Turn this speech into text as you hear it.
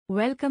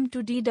Welcome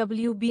to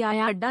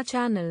DWBIADDA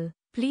channel.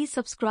 Please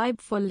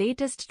subscribe for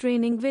latest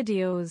training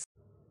videos.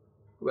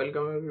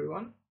 Welcome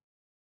everyone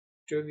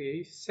to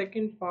the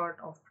second part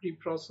of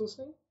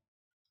preprocessing.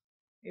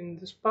 In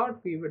this part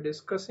we were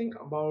discussing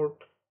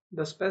about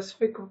the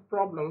specific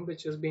problem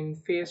which is being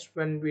faced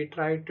when we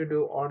try to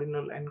do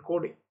ordinal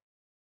encoding.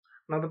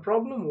 Now the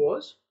problem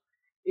was,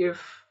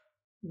 if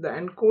the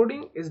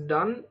encoding is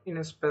done in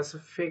a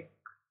specific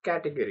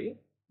category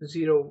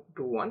 0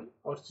 to 1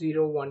 or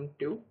 0 1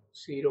 2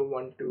 0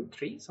 1 2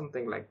 3,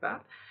 something like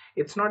that,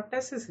 it's not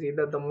necessary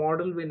that the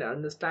model will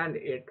understand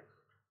it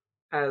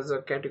as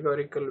a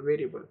categorical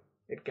variable.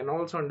 It can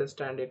also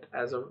understand it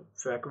as a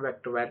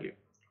vector value,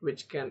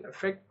 which can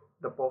affect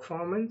the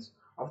performance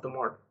of the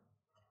model.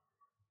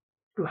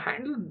 To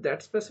handle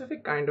that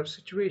specific kind of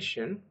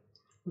situation,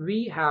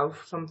 we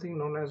have something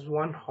known as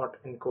one-hot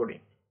encoding.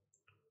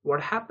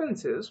 What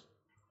happens is,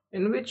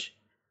 in which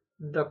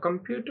the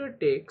computer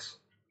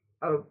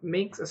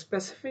makes a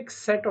specific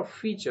set of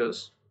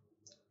features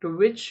to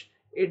which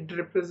it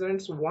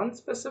represents one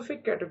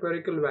specific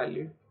categorical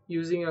value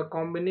using a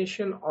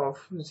combination of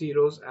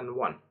zeros and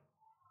 1.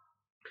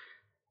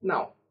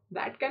 Now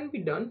that can be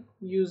done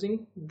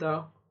using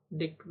the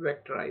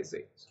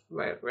vectorizer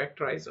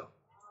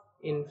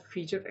in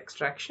feature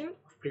extraction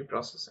of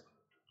preprocessing.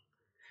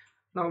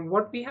 Now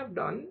what we have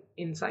done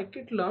in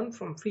Scikit Learn,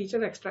 from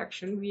feature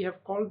extraction we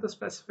have called the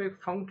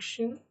specific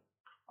function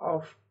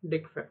of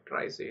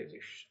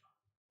vectorization.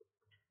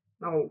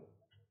 Now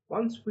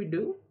once we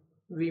do,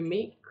 we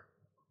make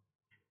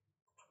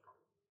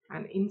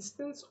an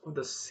instance of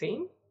the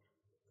same,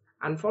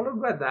 and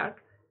followed by that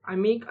I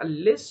make a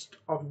list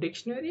of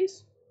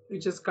dictionaries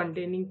which is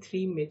containing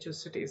 3 major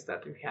cities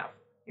that we have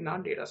in our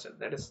data set,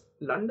 that is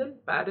London,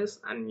 Paris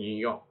and New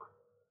York.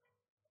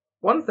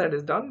 Once that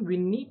is done, we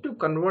need to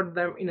convert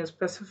them in a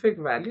specific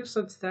value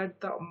such that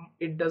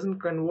it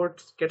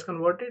gets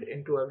converted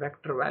into a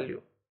vector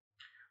value.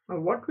 Now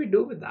what we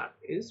do with that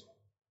is,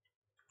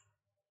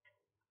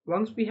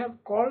 once we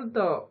have called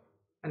the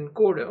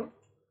encoder,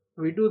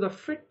 we do the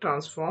fit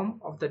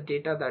transform of the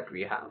data that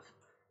we have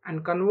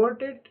and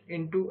convert it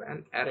into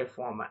an array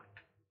format.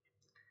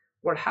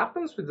 What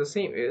happens with the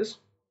same is,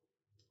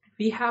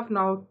 we have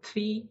now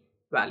 3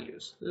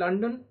 values: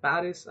 London,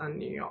 Paris and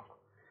New York.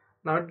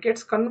 Now it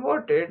gets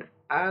converted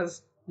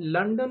as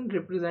London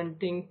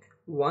representing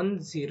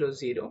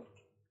 100,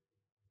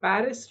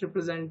 Paris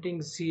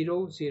representing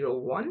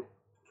 001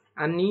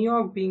 and New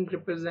York being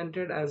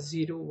represented as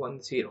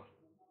 010.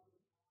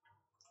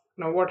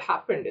 Now what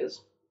happened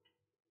is,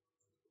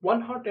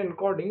 one-hot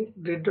encoding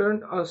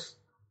returned us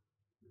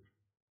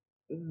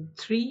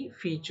 3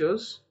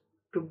 features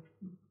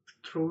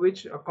through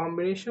which a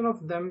combination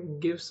of them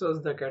gives us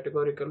the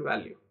categorical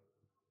value.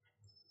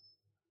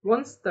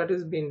 Once that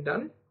is being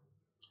done,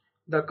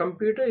 the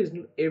computer is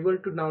able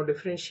to now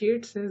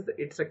differentiate, since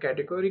it's a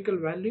categorical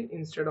value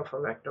instead of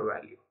a vector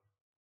value.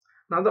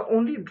 Now the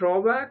only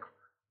drawback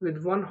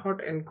with one-hot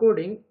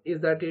encoding is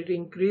that it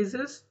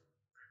increases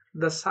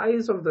the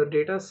size of the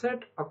data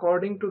set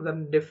according to the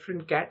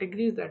different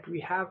categories that we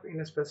have in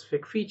a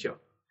specific feature.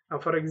 Now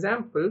for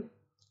example,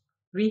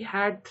 we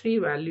had 3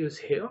 values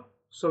here,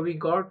 so we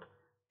got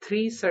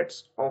 3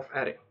 sets of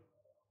array,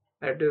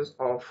 that is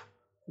of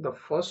the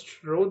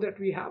first row that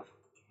we have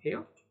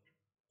here,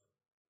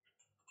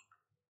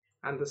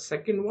 and the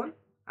second one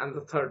and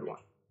the third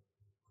one.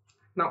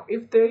 Now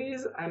if there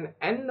is an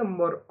n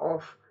number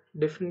of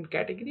different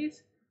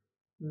categories,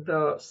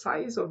 the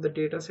size of the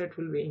data set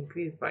will be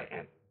increased by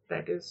n.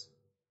 That is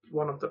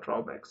one of the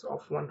drawbacks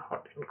of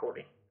one-hot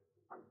encoding.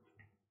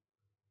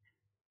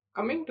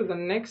 Coming to the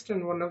next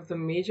and one of the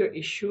major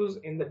issues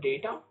in the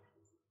data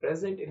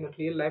present in a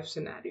real life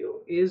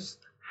scenario is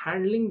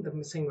handling the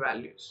missing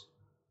values.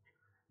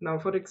 Now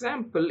for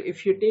example,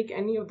 if you take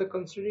any of the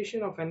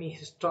consideration of any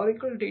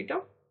historical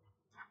data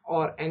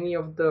or any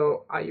of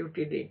the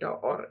IoT data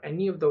or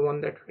any of the one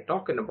that we're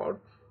talking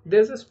about,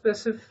 there's a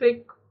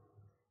specific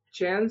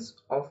chance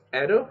of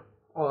error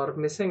or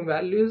missing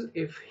values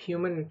if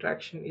human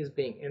interaction is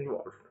being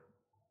involved.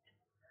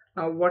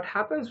 Now what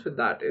happens with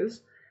that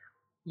is,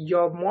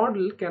 your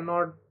model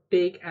cannot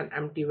take an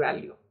empty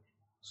value,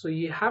 so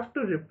you have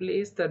to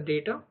replace the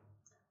data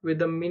with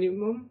the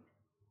minimum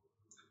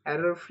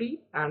error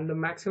free and the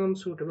maximum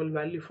suitable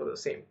value for the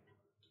same.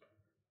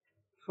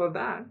 For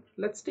that,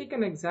 let's take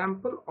an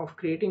example of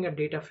creating a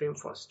data frame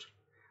first.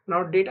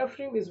 Now data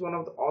frame is one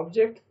of the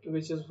objects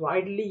which is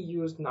widely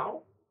used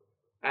now,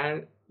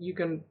 and you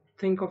can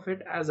think of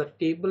it as a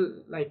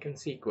table like in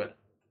SQL.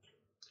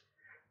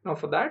 Now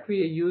for that,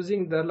 we are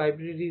using the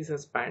libraries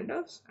as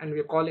pandas and we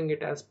are calling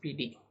it as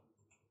PD.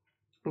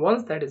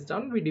 Once that is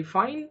done, we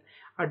define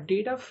a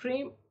data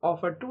frame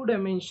of a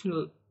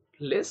 2-dimensional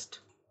list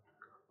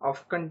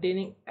of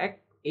containing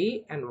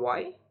A and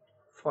Y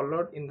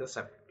followed in the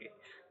separately.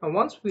 Now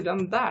once we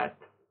run that,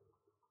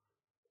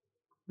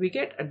 we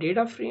get a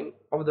data frame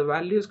of the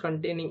values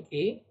containing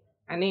A,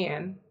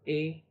 NaN,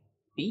 A,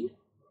 B,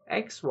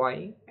 X,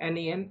 Y,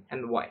 NaN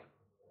and Y.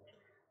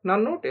 Now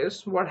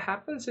notice what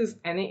happens is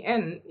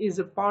NaN is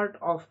a part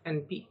of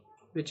NP,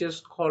 which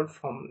is called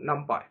from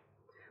NumPy.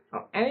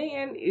 Now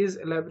NaN is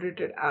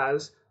elaborated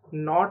as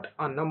not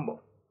a number,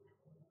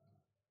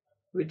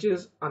 which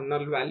is a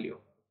null value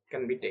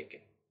can be taken.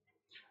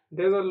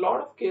 There's a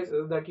lot of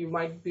cases that you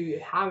might be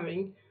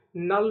having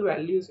null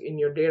values in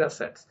your data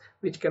sets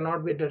which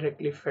cannot be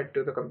directly fed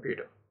to the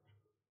computer.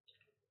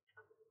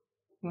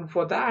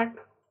 For that,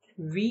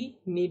 we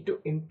need to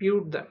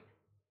impute them.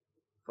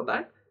 For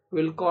that,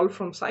 we'll call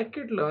from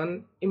Scikit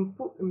Learn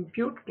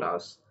impute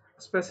class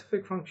a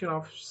specific function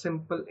of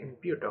simple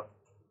imputer.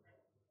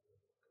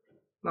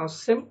 Now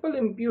simple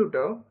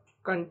imputer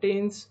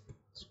contains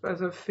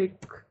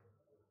specific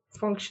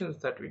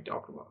functions that we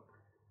talk about.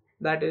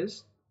 That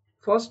is,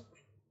 first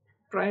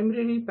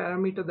primary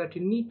parameter that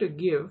you need to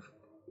give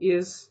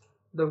is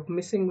the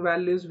missing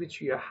values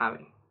which we are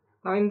having.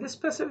 Now in this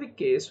specific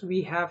case,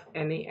 we have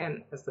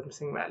NaN as the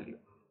missing value.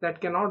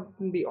 That cannot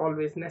be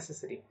always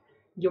necessary.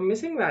 Your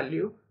missing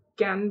value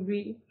can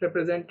be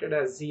represented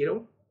as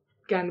 0,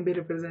 can be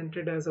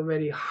represented as a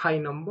very high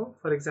number,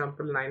 for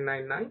example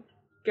 999,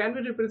 can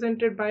be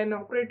represented by an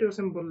operative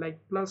symbol like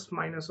plus,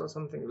 minus or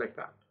something like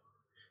that.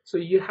 So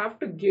you have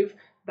to give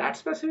that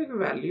specific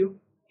value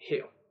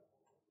here.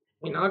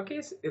 In our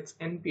case, it's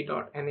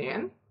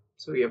np.nan,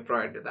 so we have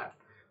provided that.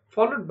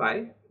 Followed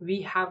by,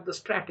 we have the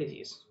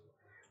strategies.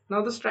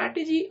 Now the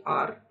strategy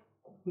are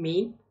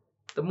mean,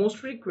 the most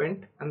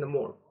frequent and the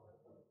mode.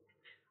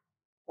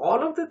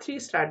 All of the three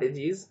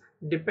strategies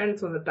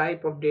depends on the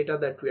type of data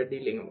that we are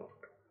dealing about.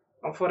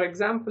 Now, for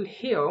example,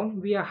 here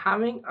we are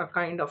having a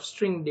kind of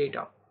string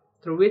data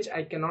through which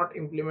I cannot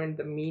implement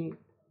the mean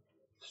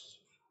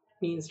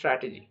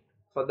strategy.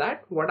 For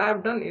that, what I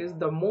have done is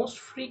the most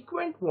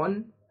frequent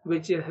one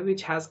which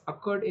has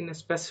occurred in a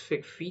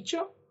specific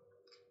feature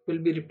will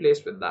be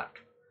replaced with that.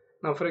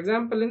 Now for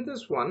example, in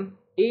this one,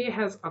 A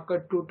has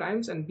occurred 2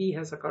 times and B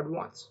has occurred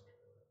once.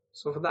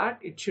 So for that,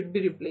 it should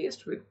be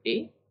replaced with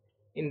A.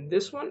 In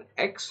this one,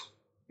 X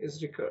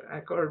is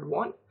occurred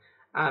 1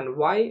 and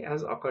Y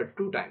has occurred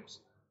 2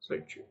 times. So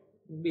it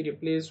should be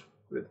replaced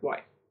with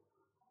Y.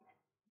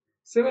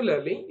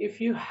 Similarly,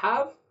 if you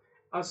have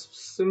a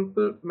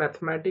simple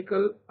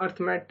mathematical,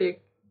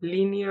 arithmetic,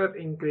 linear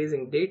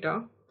increasing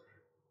data,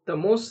 the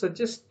most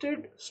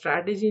suggested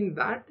strategy in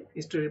that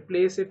is to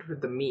replace it with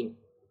the mean.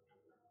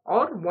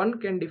 Or one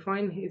can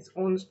define his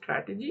own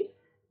strategy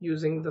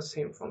using the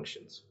same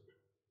functions.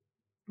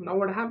 Now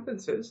what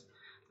happens is,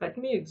 let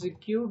me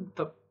execute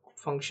the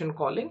function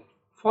calling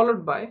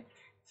followed by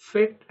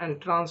fit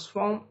and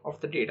transform of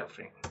the data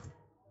frame.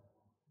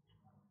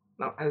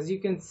 Now as you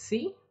can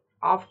see,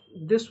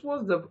 this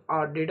was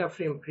our data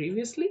frame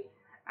previously,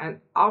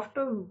 and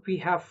after we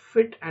have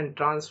fit and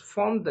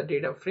transformed the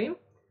data frame,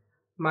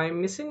 my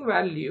missing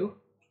value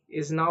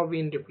is now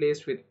being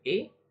replaced with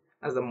A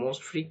as the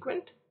most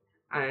frequent,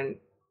 and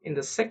in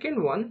the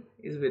second one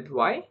is with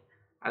Y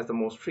as the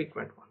most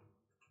frequent one.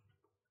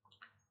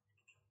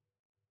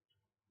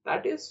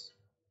 That is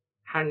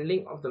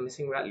handling of the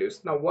missing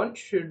values. Now one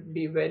should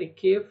be very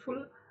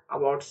careful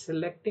about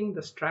selecting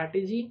the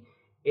strategy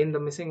in the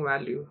missing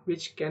value,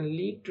 which can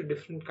lead to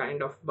different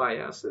kind of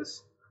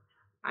biases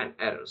and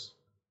errors.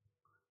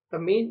 The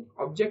main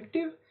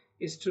objective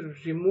is to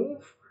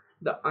remove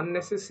the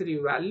unnecessary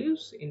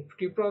values in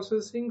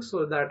preprocessing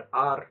so that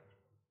our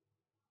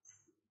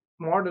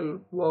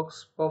model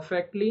works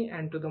perfectly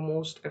and to the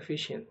most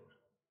efficient.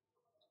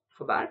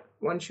 For that,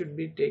 one should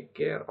be take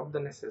care of the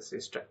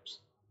necessary steps.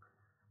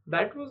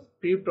 That was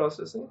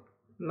preprocessing.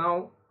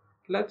 Now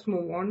let's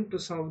move on to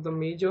some of the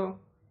major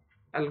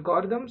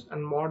algorithms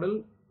and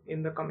model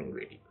in the coming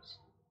videos.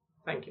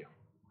 Thank you.